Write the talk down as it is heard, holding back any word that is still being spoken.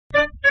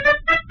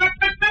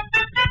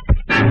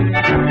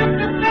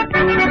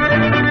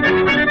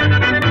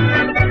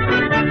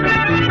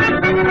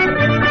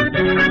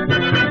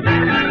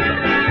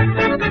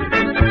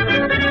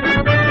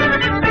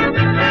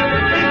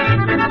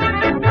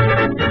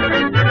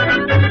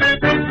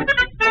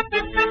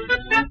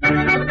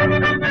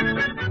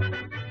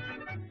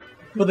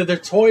But their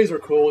toys were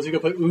cool. So you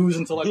could put ooze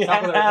into like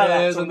top of their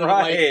heads and then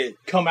like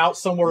come out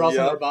somewhere else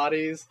in their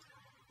bodies.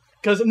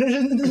 Because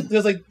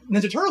there's like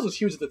Ninja Turtles was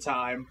huge at the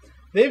time.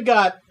 They've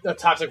got a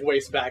Toxic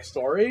Waste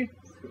backstory.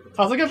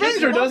 Toxic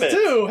Avenger does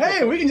too.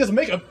 Hey, we can just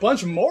make a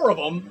bunch more of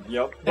them.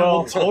 Yep. And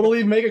we'll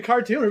totally make a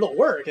cartoon. It'll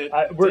work.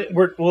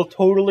 We'll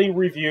totally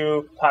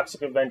review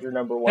Toxic Avenger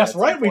 #1. That's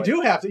right. We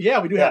do have to.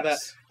 Yeah, we do have that.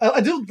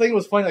 I do think it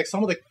was funny. Like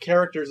some of the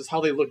characters is how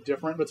they look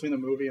different between the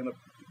movie and the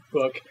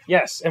book.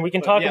 Yes, and we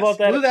can talk about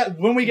that. We'll do that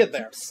when we get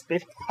there.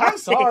 I'm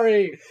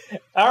sorry.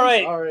 All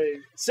right.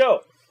 Sorry.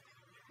 So,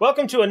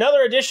 welcome to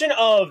another edition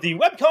of the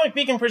Webcomic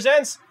Beacon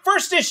Presents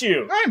First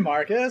Issue. I'm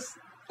Marcus.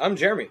 I'm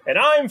Jeremy. And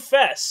I'm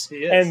Fess. He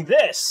is. And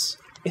this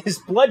is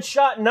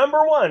Bloodshot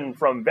 #1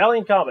 from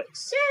Valiant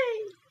Comics.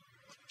 Yay!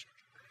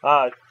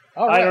 I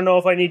don't know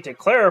if I need to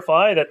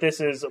clarify that this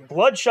is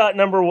Bloodshot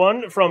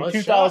 #1 from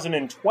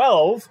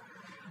 2012,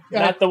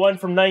 not the one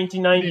from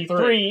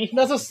 1993.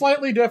 That's a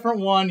slightly different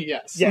one,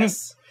 yes.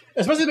 Yes.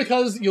 Especially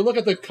because you look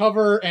at the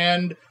cover,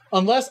 and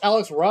unless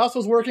Alex Ross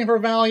was working for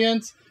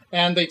Valiant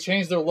and they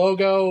changed their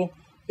logo,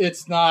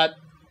 it's not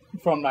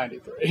from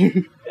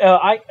 93.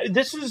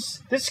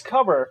 This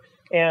cover,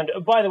 and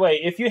by the way,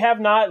 if you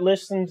have not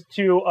listened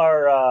to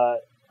our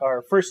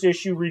first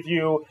issue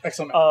review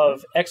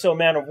of Exo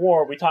Man of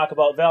War, we talk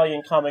about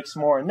Valiant Comics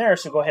more in there,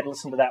 so go ahead and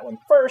listen to that one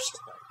first.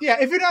 Yeah,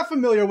 if you're not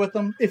familiar with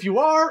them, if you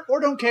are or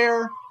don't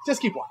care,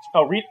 just keep watching.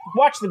 Oh,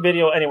 watch the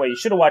video anyway. You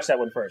should have watched that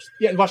one first.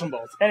 Yeah, watch them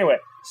both. Anyway,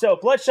 so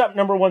Bloodshot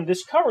 #1,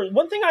 this cover.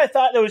 One thing I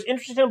thought that was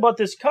interesting about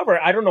this cover,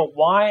 I don't know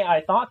why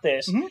I thought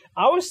this,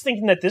 I was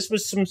thinking that this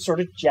was some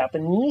sort of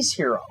Japanese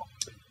hero.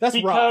 That's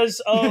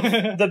because of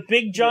the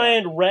big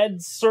giant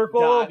red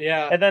circle,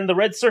 and then the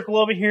red circle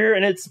over here,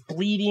 and it's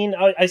bleeding.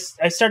 I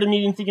started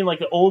thinking like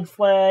the old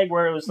flag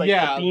where it was like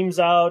the beams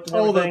out.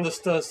 And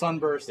the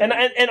sunburst. And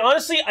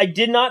honestly, I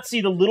did not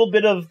see the little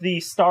bit of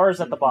the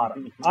stars at the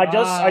bottom. I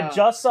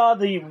just saw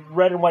the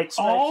red and white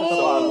stripes at the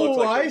bottom.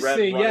 Oh, I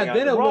see. Yeah,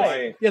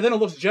 then it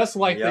looks just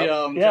like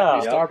the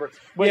Japanese starburst.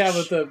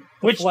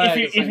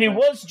 If he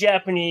was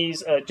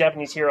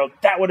Japanese hero,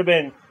 that would have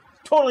been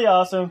totally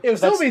awesome. It would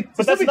still be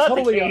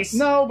totally awesome.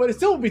 No, but it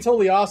still would be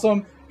totally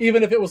awesome,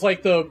 even if it was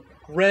like the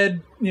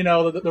red,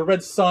 the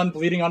red sun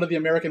bleeding onto the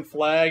American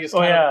flag. It's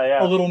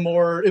a little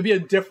more. It'd be a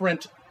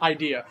different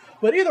idea.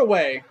 But either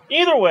way,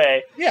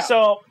 yeah.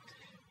 So,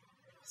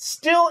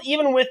 still,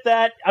 even with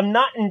that, I'm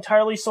not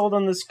entirely sold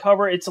on this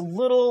cover. It's a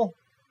little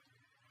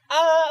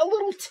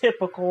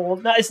typical.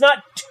 No, it's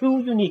not too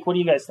unique. What do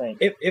you guys think?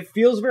 It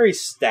feels very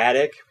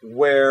static,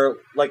 where,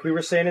 like we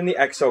were saying in the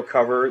EXO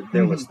cover,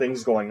 there was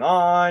things going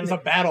on. It's a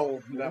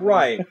battle.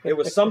 Right. It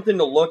was something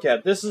to look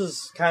at. This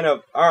is kind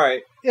of, all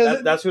right,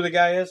 that's who the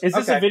guy is? Is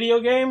this a video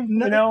game?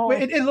 No,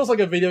 it looks like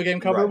a video game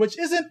cover, which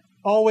isn't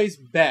always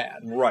bad.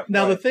 Right.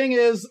 Now, the thing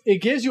is,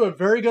 it gives you a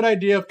very good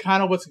idea of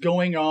kind of what's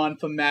going on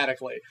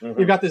thematically.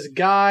 You've got this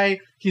guy,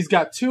 he's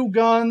got two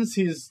guns,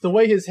 the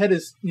way his head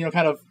is,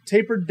 kind of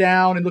tapered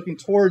down and looking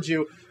towards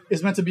you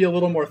is meant to be a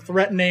little more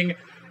threatening.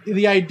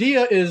 The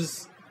idea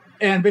is,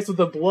 and based with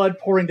the blood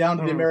pouring down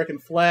to the American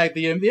flag,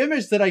 the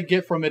image that I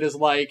get from it is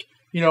like,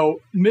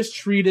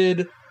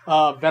 mistreated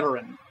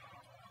veteran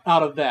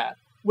out of that.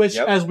 Which,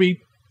 as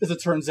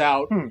it turns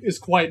out, is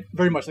quite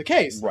very much the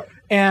case. Right.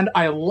 And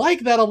I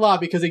like that a lot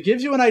because it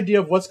gives you an idea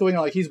of what's going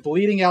on. Like, he's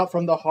bleeding out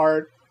from the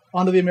heart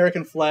onto the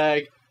American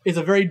flag. It's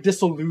a very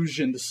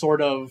disillusioned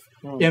sort of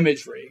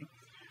imagery.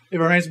 It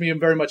reminds me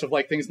very much of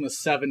like things in the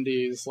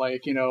 70s,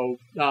 like,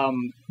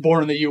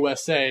 Born in the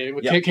USA,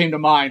 which came to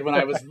mind when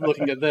I was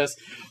looking at this.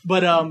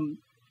 But,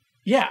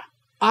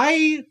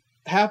 I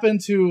happen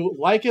to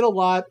like it a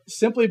lot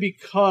simply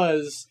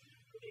because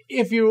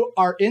if you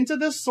are into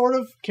this sort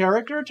of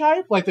character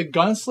type, like the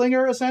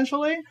gunslinger,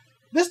 essentially,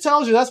 this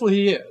tells you that's what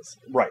he is.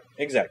 Right,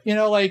 exactly.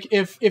 Like,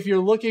 if you're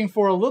looking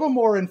for a little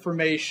more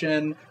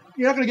information,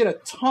 you're not going to get a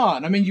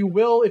ton. I mean, you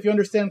will if you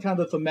understand kind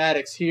of the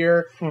thematics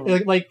here.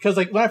 Because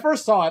when I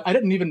first saw it, I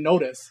didn't even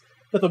notice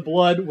that the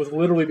blood was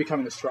literally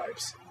becoming the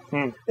stripes.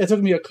 It took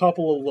me a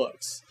couple of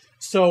looks.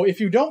 So if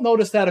you don't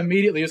notice that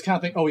immediately, you just kind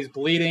of think, oh, he's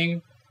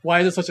bleeding.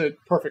 Why is it such a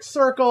perfect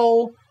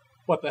circle?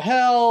 What the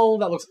hell?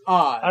 That looks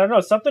odd. I don't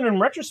know. Something in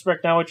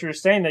retrospect now, what you're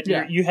saying, that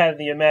you had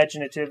the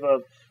imaginative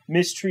of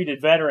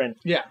mistreated veteran.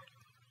 Yeah.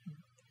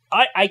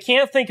 I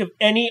can't think of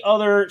any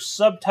other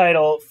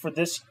subtitle for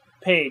this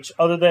page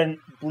other than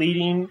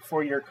bleeding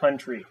for your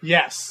country.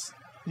 Yes.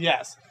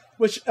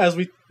 Which, as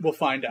we will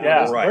find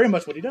out, is very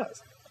much what he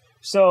does.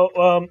 So,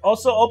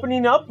 also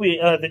opening up,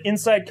 the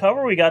inside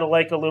cover, we got a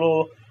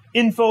little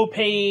info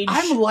page.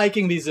 I'm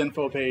liking these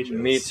info pages.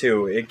 Me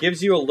too. It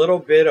gives you a little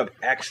bit of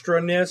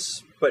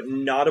extraness, but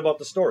not about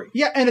the story.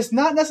 Yeah, and it's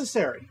not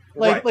necessary.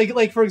 Like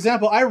for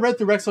example, I read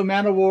through Exo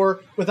Man of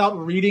War without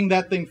reading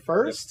that thing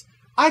first.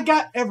 I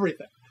got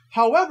everything.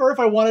 However, if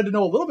I wanted to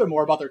know a little bit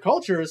more about their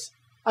cultures,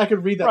 I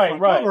could read that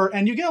front cover,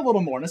 and you get a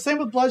little more. And the same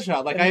with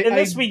Bloodshot. In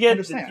this we get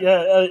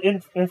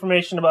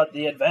information about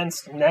the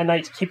advanced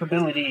nanite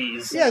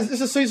capabilities. Yeah,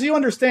 so you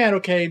understand,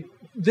 okay,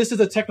 this is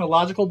a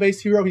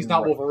technological-based hero. He's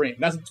not Wolverine.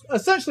 That's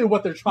essentially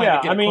what they're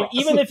trying to get across.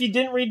 Even if you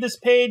didn't read this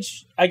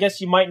page, I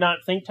guess you might not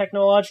think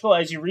technological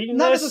as you're reading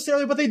not this. Not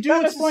necessarily, but they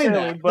do explain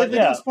that. But they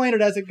do explain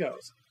it as it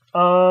goes.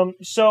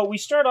 So we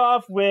start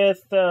off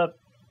with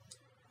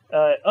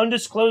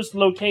undisclosed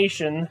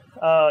location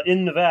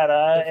in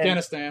Nevada.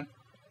 Afghanistan.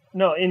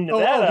 In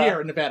Nevada. Oh,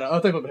 here in Nevada. I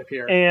think about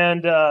here.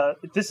 And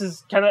this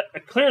is kind of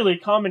clearly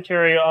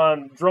commentary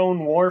on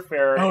drone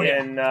warfare.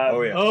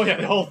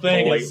 The whole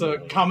thing is a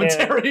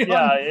commentary. In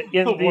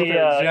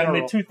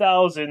the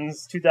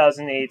 2000s,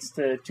 2008s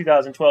to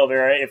 2012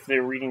 era, if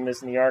they're reading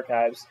this in the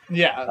archives.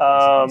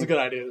 Yeah, it's a good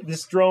idea.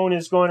 This drone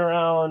is going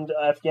around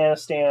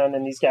Afghanistan,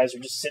 and these guys are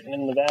just sitting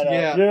in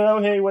Nevada.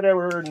 Hey,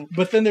 whatever.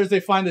 But then they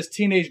find this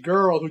teenage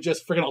girl who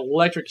just freaking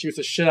electrocutes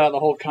the shit out of the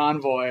whole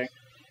convoy.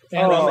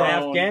 From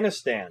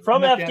Afghanistan.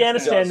 From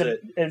Afghanistan,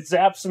 it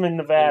zaps them in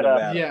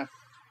Nevada. Yeah.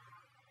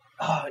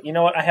 You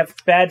know what? I have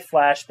bad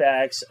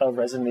flashbacks of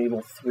Resident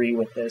Evil 3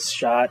 with this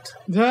shot.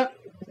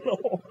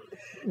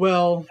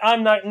 Well,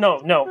 I'm not.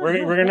 No.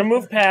 We're gonna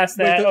move past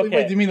that.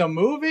 Wait, do you mean the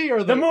movie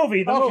or the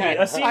movie? The movie.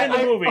 I've seen the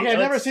movie. Okay, I've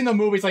never seen the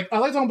movie. It's like I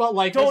like talking about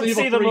like don't Resident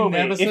see Evil the 3 movie.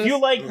 Nemesis. If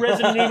you like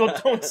Resident Evil,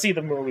 don't see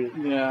the movie.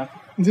 Yeah.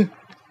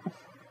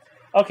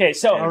 Okay,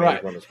 so all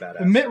right.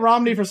 Mitt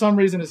Romney for some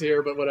reason is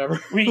here, but whatever.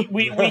 We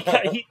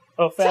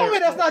tell me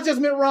that's not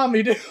just Mitt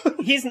Romney, dude.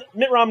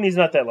 Mitt Romney's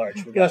not that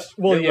large. Yes,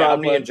 Mitt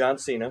Romney and John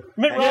Cena.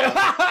 Mitt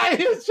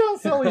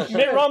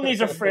Romney's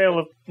a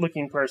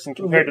frail-looking person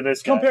compared to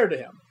this guy. Compared to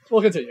him.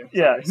 We'll continue.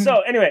 Yeah.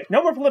 So anyway,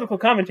 no more political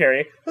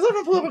commentary. There's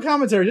no political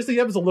commentary. Just the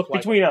episode look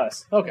like between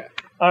us. Okay.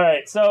 All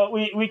right. So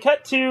we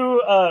cut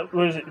to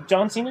was it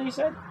John Cena? You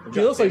said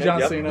he looks like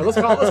John Cena. Let's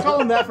call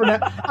him that for now.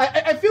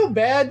 I feel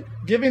bad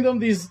giving them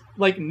these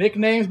like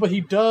nicknames, but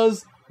he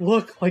does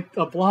look like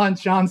a blonde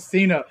John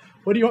Cena.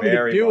 What do you want me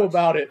to do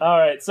about it? All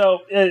right. So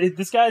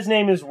this guy's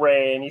name is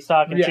Ray, and he's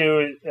talking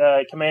to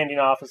a commanding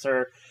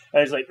officer,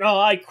 and he's like,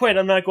 "Oh, I quit.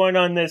 I'm not going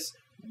on this."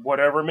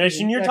 Whatever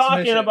mission you're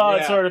talking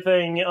about, sort of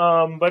thing.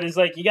 But it's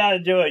like, you got to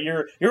do it.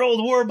 Your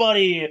old war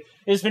buddy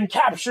has been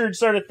captured,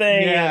 sort of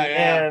thing.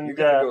 And you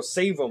got to go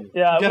save him.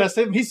 Yeah, you got to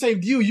save him. He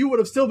saved you. You would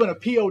have still been a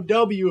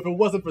POW if it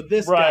wasn't for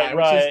this guy.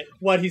 Which is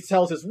what he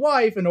tells his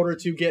wife in order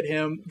to get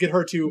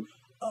her to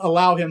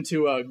allow him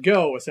to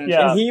go. Essentially,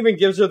 and he even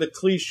gives her the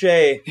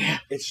cliche.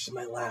 It's just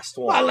my last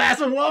one. My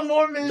last one. One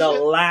more mission. The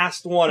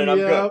last one, and I'm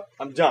good.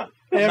 I'm done.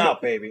 I'm out,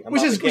 baby.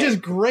 Which is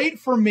great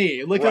for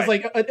me because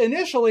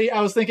initially I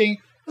was thinking.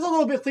 It's a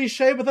little bit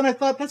cliche, but then I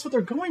thought that's what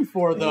they're going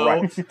for, though.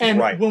 And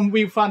when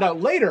we found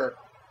out later,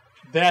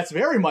 that's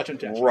very much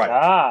intentional.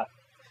 Right.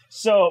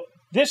 So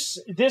that's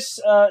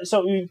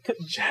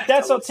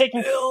not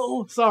taking.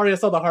 Ill. Sorry, I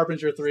saw the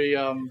Harbinger 3.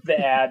 The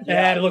ad.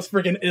 Yeah, it looks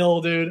freaking ill,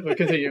 dude. But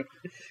continue.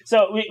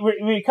 So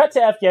we cut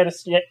to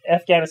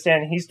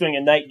Afghanistan. He's doing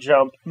a night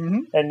jump,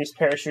 and he's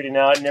parachuting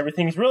out, and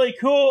everything's really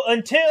cool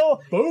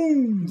until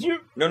boom.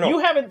 You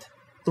haven't.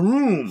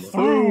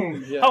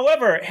 Boom. Yeah.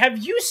 However, have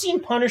you seen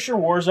Punisher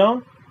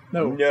Warzone?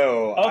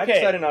 No. Okay. I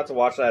decided not to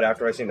watch that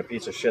after I seen the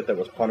piece of shit that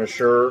was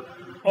Punisher.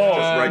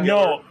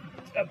 No.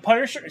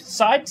 Punisher,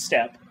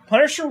 sidestep.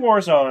 Punisher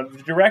Warzone,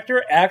 the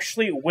director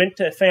actually went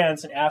to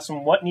fans and asked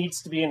them what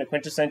needs to be in a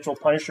quintessential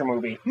Punisher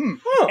movie.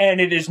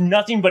 And it is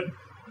nothing but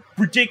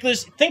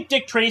ridiculous. Think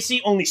Dick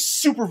Tracy, only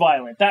super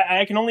violent.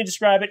 I can only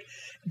describe it.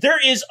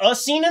 There is a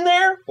scene in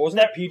there. Wasn't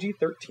that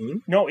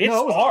PG-13? No, it's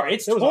R.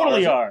 It's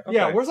totally R. Okay.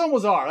 Yeah, Warzone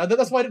was R.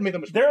 That's why I didn't make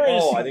that much.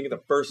 I think the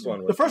first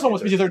one was the first one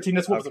was PG-13.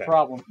 That's what was the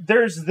problem.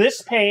 There's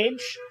this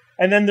page,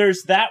 and then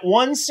there's that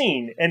one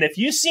scene. And if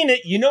you've seen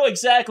it, you know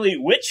exactly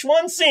which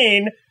one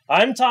scene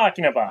I'm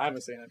talking about. I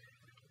haven't seen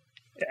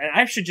it. And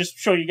I should just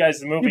show you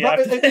guys the movie you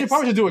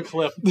probably should do a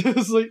clip.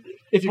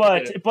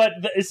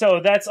 So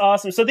that's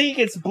awesome. So then he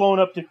gets blown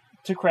up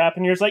to crap,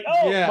 and you're just like,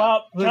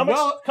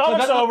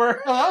 comic's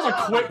over. That was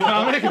a quick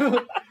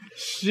comic.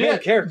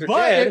 Shit. Character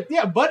dead.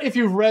 But if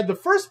you've read the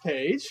first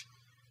page,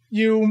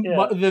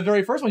 the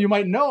very first one, you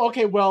might know,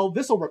 okay, well,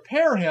 this will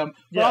repair him.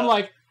 But I'm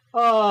like,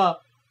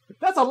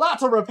 that's a lot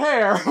to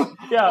repair.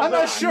 I'm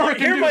not sure it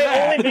can do that.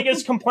 My only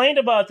biggest complaint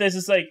about this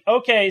is like,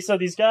 okay, so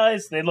these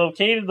guys, they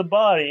located the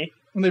body.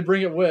 And they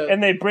bring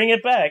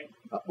it back.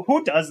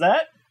 Who does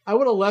that? I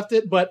would have left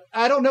it, but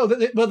I don't know.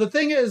 But the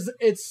thing is,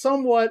 it's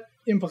somewhat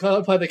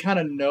implied. They kind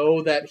of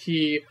know that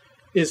he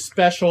is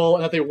special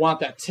and that they want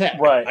that tech.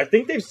 Right. I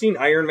think they've seen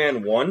Iron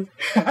Man 1,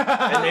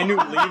 and they knew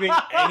leaving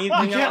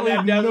anything out in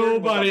that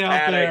desert was a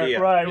bad idea.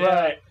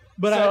 Right.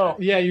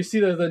 But you see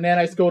the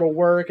nanites go to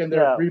work and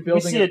they're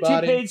rebuilding his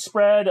body. We see a 2-page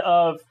spread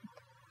of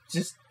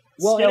just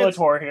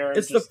Skeletor here.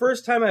 It's the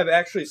first time I've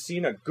actually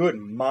seen a good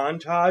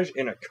montage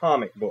in a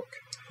comic book.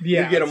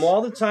 Yeah, you get them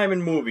all the time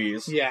in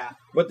movies. Yeah.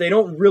 But they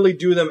don't really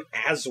do them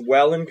as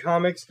well in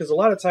comics, because a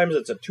lot of times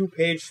it's a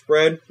 2-page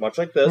spread, much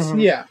like this. Mm-hmm.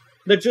 Yeah.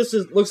 That just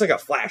looks like a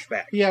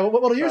flashback. Yeah,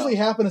 what'll usually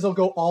happen is they'll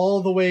go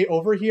all the way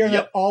over here.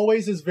 That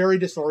always is very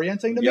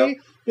disorienting to me,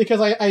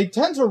 because I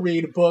tend to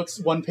read books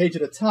one page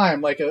at a time,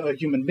 like a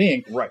human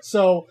being. Right.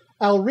 So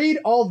I'll read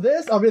all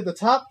this, I'll read the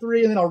top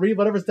 3, and then I'll read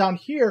whatever's down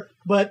here,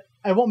 but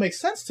it won't make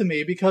sense to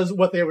me because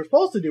what they were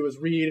supposed to do is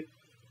read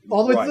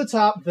all the way to the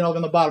top, then over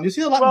on the bottom. You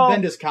see a lot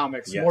in Bendis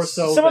comics, more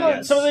so. Some of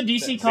the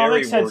DC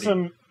comics had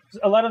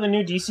a lot of the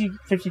new DC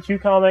 52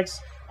 comics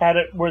had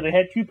it where they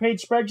had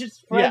 2-page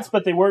spreads,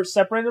 but they weren't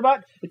separated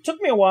about. It took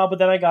me a while, but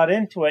then I got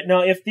into it.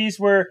 Now, if these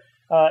were,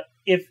 I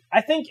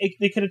think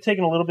they could have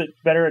taken a little bit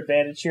better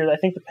advantage here. I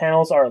think the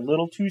panels are a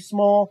little too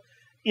small.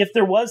 If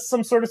there was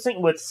some sort of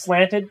thing with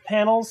slanted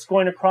panels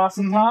going across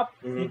the top,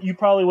 you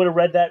probably would have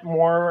read that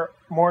more so.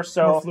 More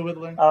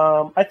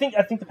fluidly. I think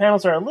the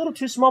panels are a little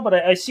too small, but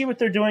I see what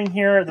they're doing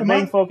here. The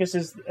main focus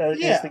is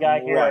the guy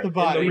here. The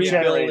body. And the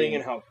rebuilding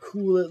and how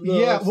cool it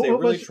looks. They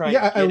really try to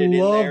get it in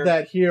there. I love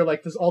that here.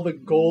 Like, there's all the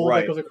gold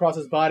that goes across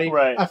his body.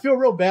 Right. I feel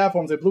real bad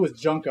for him. They blew his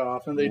junk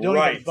off, and they don't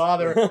even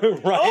bother.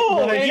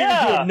 Oh,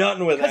 doing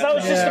nothing with that. Because I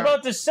was just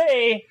about to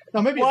say,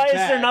 why is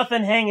there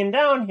nothing hanging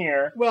down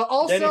here? Well,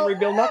 also, they didn't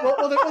rebuild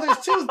nothing.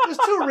 There's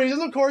two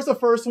reasons. Of course, the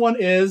first one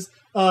is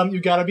you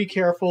got to be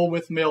careful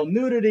with male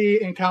nudity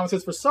in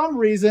comics. For some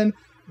reason,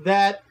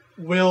 that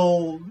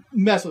will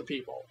mess with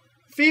people.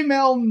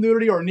 Female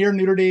nudity or near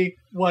nudity,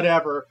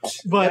 whatever.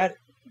 But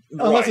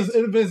unless it's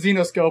been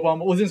Xenoscope,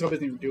 Xenoscope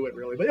doesn't even do it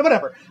really. But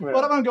whatever. Right.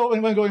 What I'm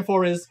going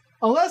for is,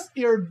 unless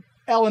you're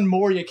Alan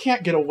Moore, you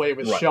can't get away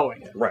with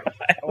showing it. Right.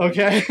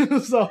 Okay.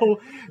 so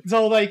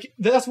like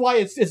that's why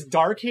it's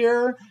dark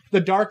here. The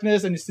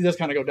darkness, and you see this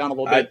kind of go down a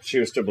little bit. I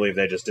choose to believe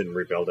they just didn't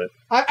rebuild it.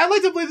 I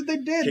like to believe that they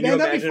did. Can you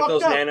imagine if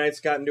those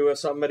nanites got into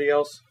somebody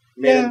else?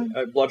 Made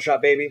a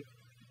Bloodshot baby?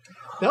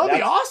 That would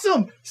be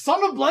awesome.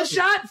 Son of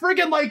Bloodshot?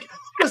 Friggin' like,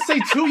 let's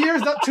say 2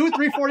 years, 2,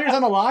 3, 4 years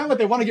on the line, like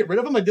they want to get rid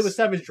of him, like they did with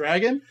Savage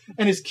Dragon,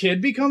 and his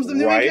kid becomes the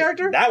new main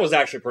character? That was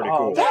actually pretty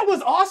cool. That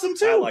was awesome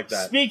too. I like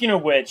that. Speaking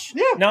of which,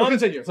 now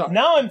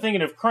I'm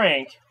thinking of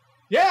Crank.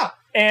 Yeah.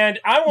 And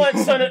I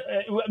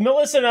want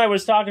Melissa and I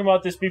was talking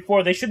about this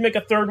before. They should make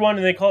a third one,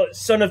 and they call it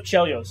Son of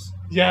Chelios.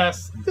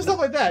 Yes, stuff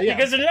like that. Yeah,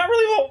 because there's not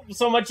really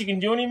so much you can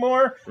do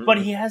anymore. Mm-hmm. But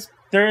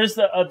there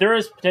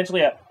is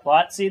potentially a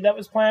plot seed that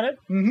was planted.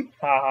 Mm-hmm.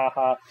 Ha ha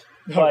ha.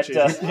 But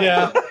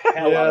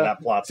hell out of that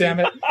plot seed.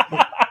 Damn it.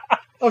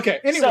 Okay.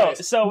 Anyway,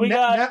 so we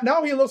got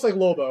now he looks like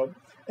Lobo.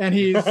 And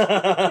he's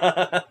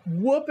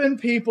whooping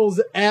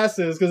people's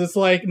asses because it's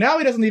like now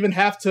he doesn't even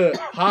have to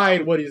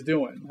hide what he's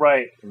doing.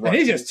 Right. And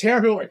he's just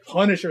tearing people like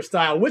Punisher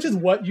style, which is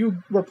what you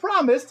were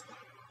promised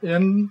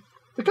in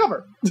the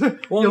cover.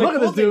 Well, you look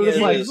at this dude, it's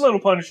like little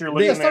Punisher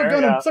looking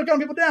there. Start gunning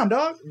people down,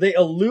 dog. They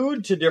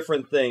allude to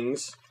different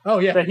things. Oh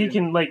yeah, that he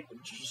can like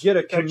get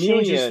a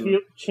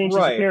chameleon, change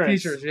his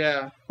appearance. Features,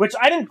 yeah. Which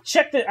I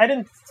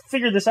didn't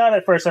figure this out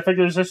at first. I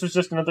figured this was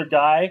just another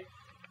guy.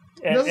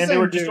 And they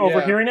were just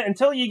overhearing it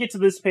until you get to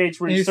this page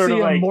where you sort of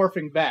like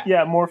morphing back.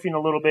 Yeah, morphing a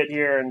little bit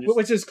here, and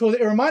which is cool.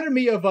 It reminded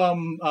me of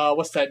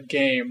what's that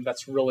game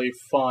that's really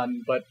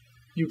fun, but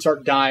you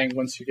start dying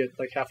once you get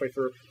like halfway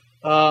through.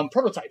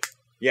 Prototype.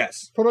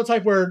 Yes,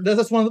 Prototype. Where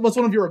that's one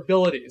of your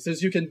abilities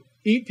is you can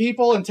eat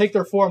people and take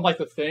their form like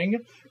the Thing.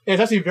 And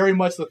it's actually very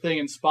much the Thing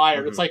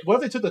inspired. Mm-hmm. It's like what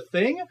if they took the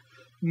Thing,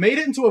 made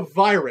it into a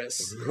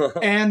virus,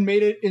 and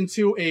made it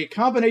into a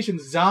combination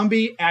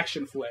zombie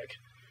action flick.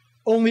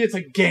 Only it's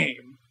a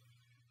game.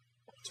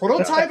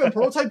 Prototype and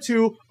Prototype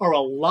 2 are a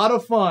lot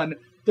of fun.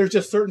 There's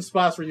just certain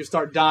spots where you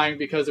start dying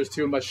because there's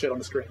too much shit on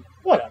the screen.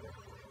 Whatever.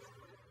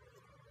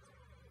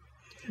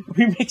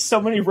 We make so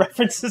many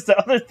references to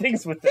other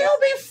things with this. They'll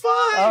be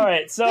fine. All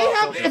right, so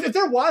if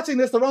they're watching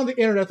this, they're on the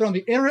internet. They're on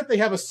the internet. They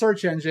have a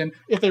search engine.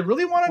 If they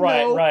really want to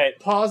know,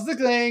 pause the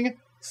thing,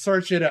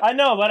 search it up. I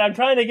know, but I'm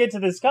trying to get to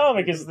this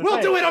comic.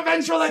 We'll do it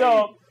eventually.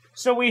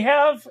 So we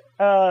have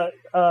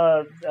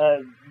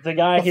the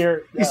guy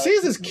here. He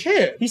sees his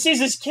kid. He's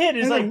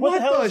like, what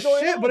the hell is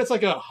going on? But it's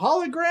like a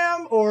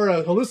hologram or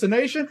a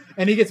hallucination,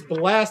 and he gets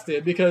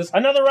blasted because...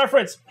 Another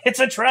reference. It's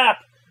a trap.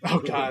 Oh,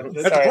 God.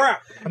 It's a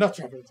trap. Enough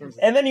trap.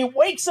 And then he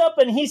wakes up,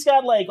 and he's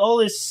got like all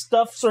this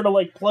stuff sort of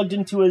like plugged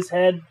into his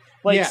head.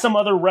 Like some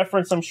other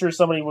reference I'm sure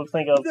somebody would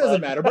think of. It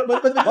doesn't matter. But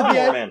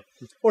man.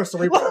 Or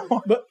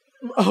Cerebral. But,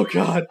 oh,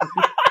 God.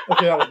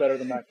 Okay, that was better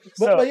than that.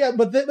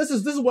 But this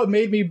is what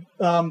made me...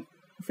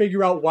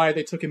 figure out why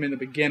they took him in to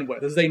begin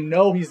with, is they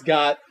know he's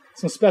got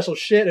some special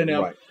shit in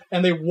him,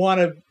 and they want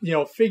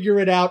to, figure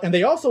it out, and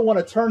they also want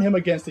to turn him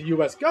against the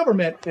U.S.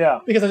 government,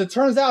 because as it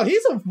turns out,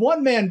 he's a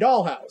one-man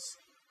dollhouse.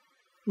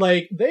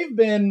 Like, they've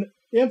been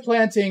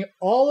implanting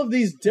all of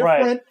these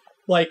different,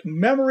 like,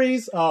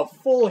 memories,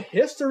 full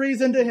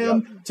histories into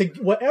him, to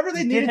whatever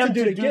they needed to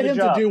do to get him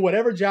to do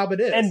whatever job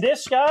it is. And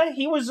this guy,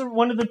 he was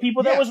one of the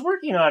people that was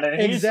working on it,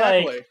 and he's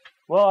like...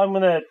 Well, I'm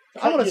gonna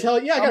tell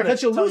you. Yeah, I gotta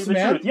cut you loose,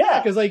 man.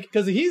 Yeah,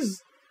 because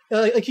he's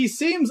like he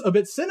seems a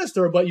bit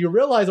sinister, but you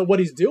realize that what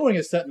he's doing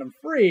is setting him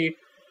free.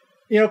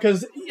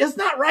 Because it's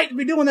not right to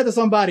be doing that to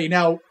somebody.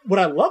 Now, what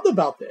I loved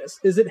about this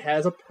is it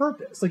has a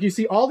purpose. Like you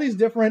see all these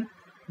different,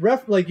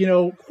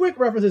 quick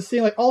references,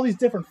 seeing like all these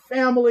different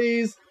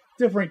families,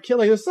 different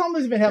killers. There's some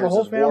that even have a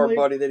whole family.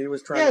 War buddy that he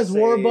was trying to save. His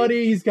war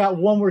buddy. He's got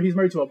one where he's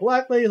married to a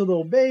black lady, a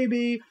little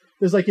baby.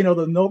 There's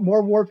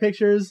more war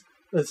pictures.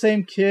 the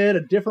same kid,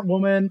 a different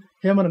woman,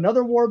 him and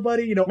another war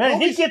buddy. You know,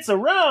 man, he gets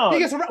around. He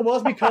gets around. Well,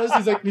 it's because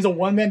he's a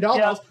one-man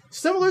dollhouse,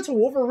 similar to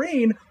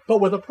Wolverine, but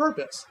with a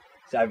purpose.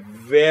 I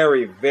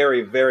very,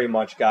 very, very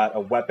much got a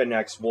Weapon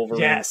X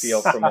Wolverine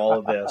feel from all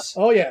of this.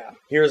 Oh, yeah.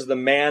 Here's the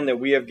man that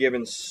we have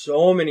given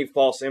so many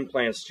false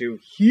implants to.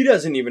 He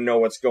doesn't even know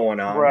what's going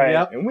on. Right.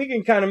 Yep. And we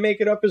can kind of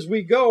make it up as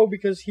we go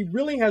because he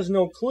really has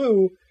no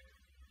clue.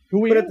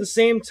 But at the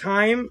same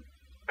time,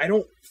 I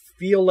don't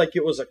feel like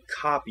it was a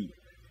copy.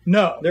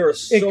 No. There are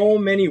so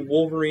many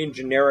Wolverine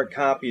generic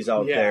copies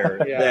out there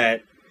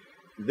that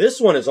this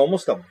one is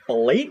almost a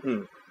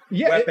blatant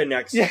Weapon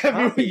X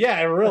copy.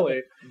 Yeah,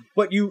 really.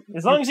 But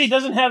as long as he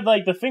doesn't have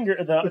like the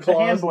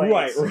hand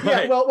blades. Right.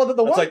 Yeah, well, that's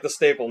one, like the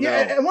staple now.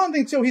 Yeah, and one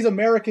thing too, he's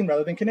American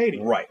rather than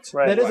Canadian. Right.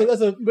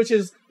 Which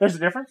is there's a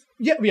difference.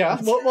 Yeah.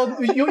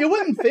 Well, you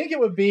wouldn't think it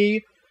would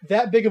be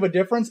that big of a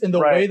difference in the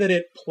way that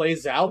it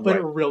plays out, but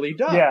it really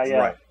does. Yeah.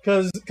 Right.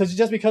 Because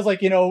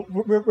like, you know,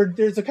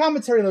 there's a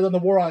commentary on the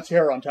war on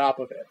terror on top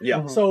of it. Yeah.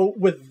 Mm-hmm. So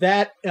with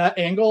that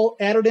angle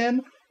added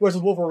in, whereas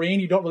with Wolverine,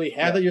 you don't really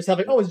have that. You just have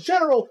like, oh, it's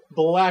General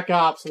Black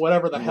Ops,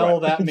 whatever the hell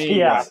that means.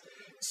 Yeah.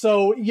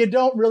 So you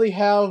don't really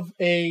have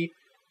a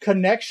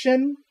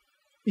connection,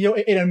 you know,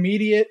 an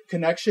immediate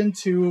connection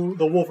to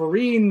the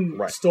Wolverine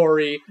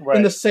story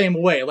in the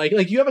same way. Like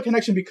you have a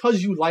connection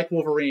because you like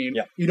Wolverine.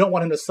 Yeah. You don't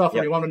want him to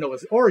suffer. You want to know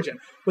his origin.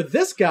 But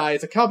this guy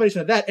is a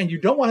combination of that, and you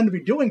don't want him to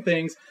be doing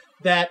things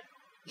that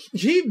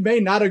he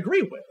may not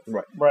agree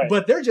with. Right.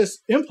 But they're just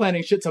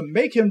implanting shit to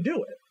make him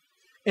do it.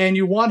 And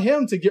you want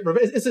him to get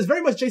revenge. It's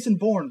very much Jason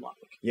Bourne-like.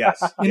 Yes.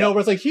 You know,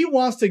 where it's like he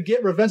wants to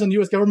get revenge on the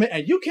U.S. government,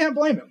 and you can't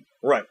blame him.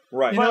 Right.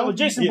 You know? Well,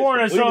 Jason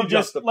Bourne is so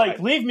just like,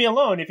 leave me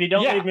alone. If you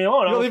don't leave me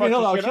alone,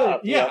 I'll fuck you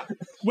up. Yeah.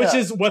 Which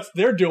is what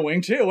they're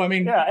doing too. I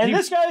mean, and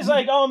this guy's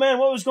like, oh man,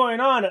 what was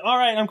going on? All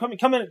right, I'm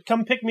coming,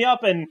 come pick me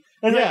up, and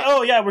like,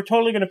 oh yeah, we're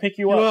totally gonna pick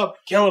you up.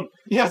 Kill him.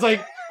 Yeah, it's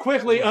like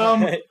quickly.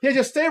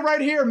 Just stay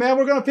right here, man.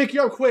 We're gonna pick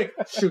you up quick.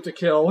 Shoot to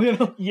kill. You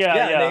know.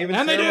 Yeah.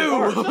 And they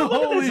do.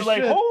 Holy shit!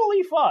 Like,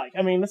 holy fuck!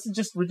 I mean, this is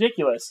just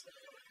ridiculous.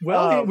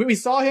 Well, we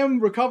saw him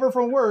recover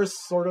from worse,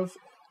 sort of.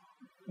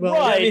 Well,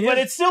 but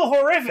it's still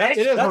horrific.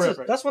 It is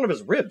horrific. That's one of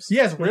his ribs.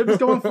 Yeah, his ribs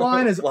going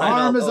flying. His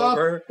arm is up.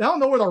 Over. I don't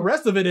know where the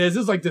rest of it is.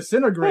 It's like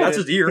disintegrated. That's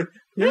his ear.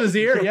 Here's his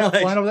ear. Yeah,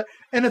 flying over there.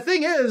 And the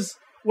thing is,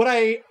 what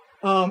I,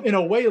 in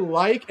a way,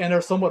 like and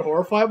are somewhat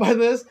horrified by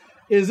this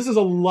is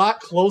a lot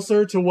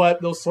closer to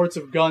what those sorts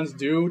of guns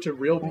do to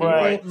real people.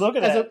 Right. Look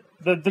at that.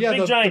 The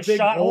big giant big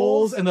shot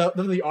holes and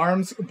the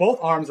arms. Both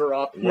arms are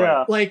up.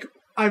 Yeah. Like,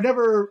 I've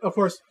never, of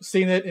course,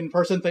 seen it in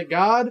person, thank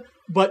God.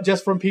 But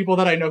just from people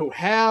that I know who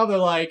have, they're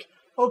like,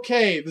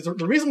 okay,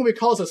 the reason we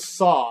call this a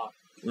saw,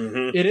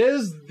 it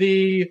is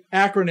the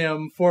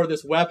acronym for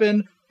this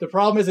weapon. The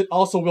problem is it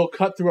also will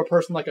cut through a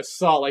person like a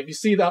saw. Like, you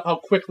see how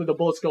quickly the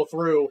bullets go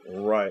through.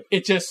 Right.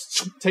 It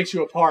just takes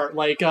you apart.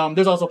 Like,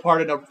 there's also a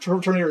part in a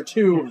Terminator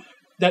 2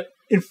 that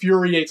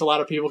infuriates a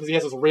lot of people because he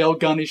has this rail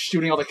gun. He's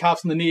shooting all the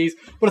cops in the knees.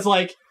 But it's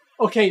like,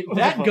 okay,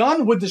 that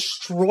gun would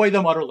destroy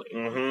them utterly.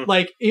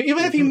 Like,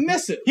 even if he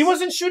misses. He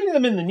wasn't shooting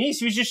them in the knees.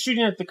 He was just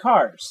shooting at the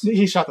cars.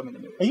 He shot them in the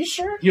knees. Are you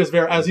sure? He was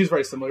very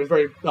similar. He was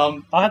very.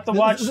 I'll have to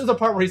watch. This is the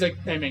part where he's like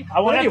aiming. I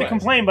won't have to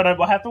complain, but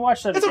I'll have to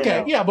watch that. It's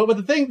okay. Yeah, but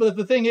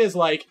the thing is,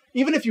 like,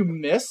 even if you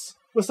miss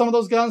with some of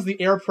those guns,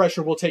 the air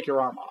pressure will take your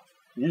arm off.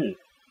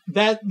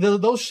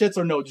 Those shits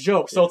are no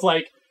joke. So it's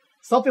like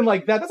something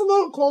like that. That's a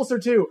little closer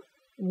to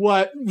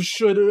what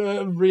should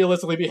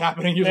realistically be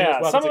happening. Using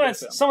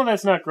some of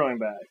that's not growing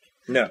back.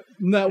 No.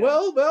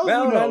 Well,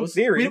 who knows?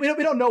 Theory. We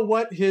don't know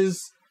what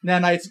his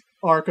nanites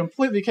are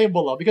completely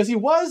capable of because he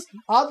was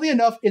oddly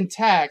enough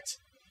intact,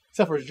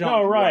 except for his jump.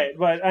 Oh, right.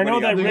 But I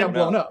know that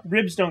blown up.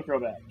 Ribs don't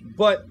grow back.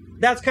 But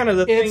that's kind of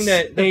the thing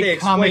that they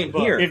explain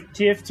here. If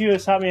TF2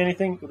 has taught me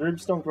anything,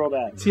 ribs don't grow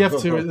back.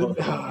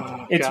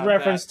 TF2 it's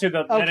reference to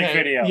the medic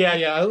video.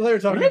 Yeah. They're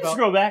talking ribs about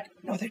grow back.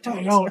 No, they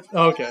don't.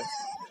 Okay.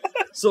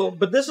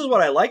 But this is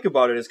what I like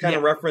about it is kind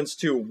of reference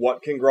to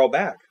what can grow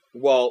back.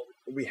 Well,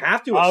 we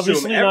have to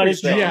Obviously assume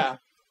everything. Yeah.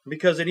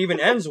 Because it even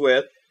ends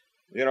with,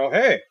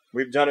 hey,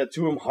 we've done it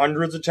to him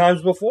hundreds of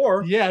times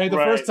before. Yeah, the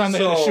first time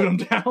they had to shoot him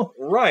down.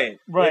 Right.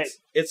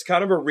 It's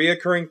kind of a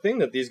reoccurring thing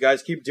that these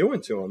guys keep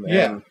doing to him.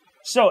 Yeah.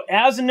 So,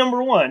 as a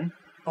number one...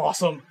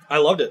 Awesome. I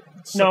loved it.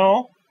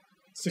 No.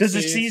 Does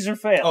it succeed or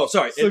fail? Oh,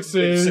 sorry. It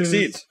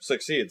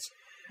succeeds.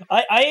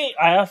 I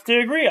have to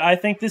agree. I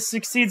think this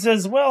succeeds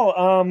as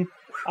well.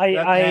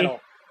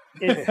 It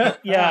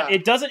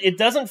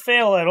doesn't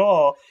fail at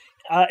all.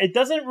 It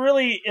doesn't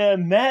really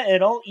met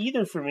at all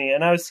either for me,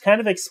 and I was kind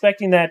of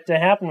expecting that to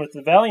happen with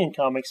the Valiant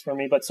comics for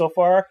me, but so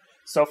far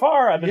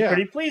I've been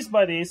pretty pleased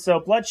by these. So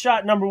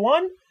Bloodshot number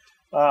one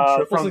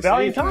from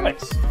Valiant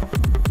Comics.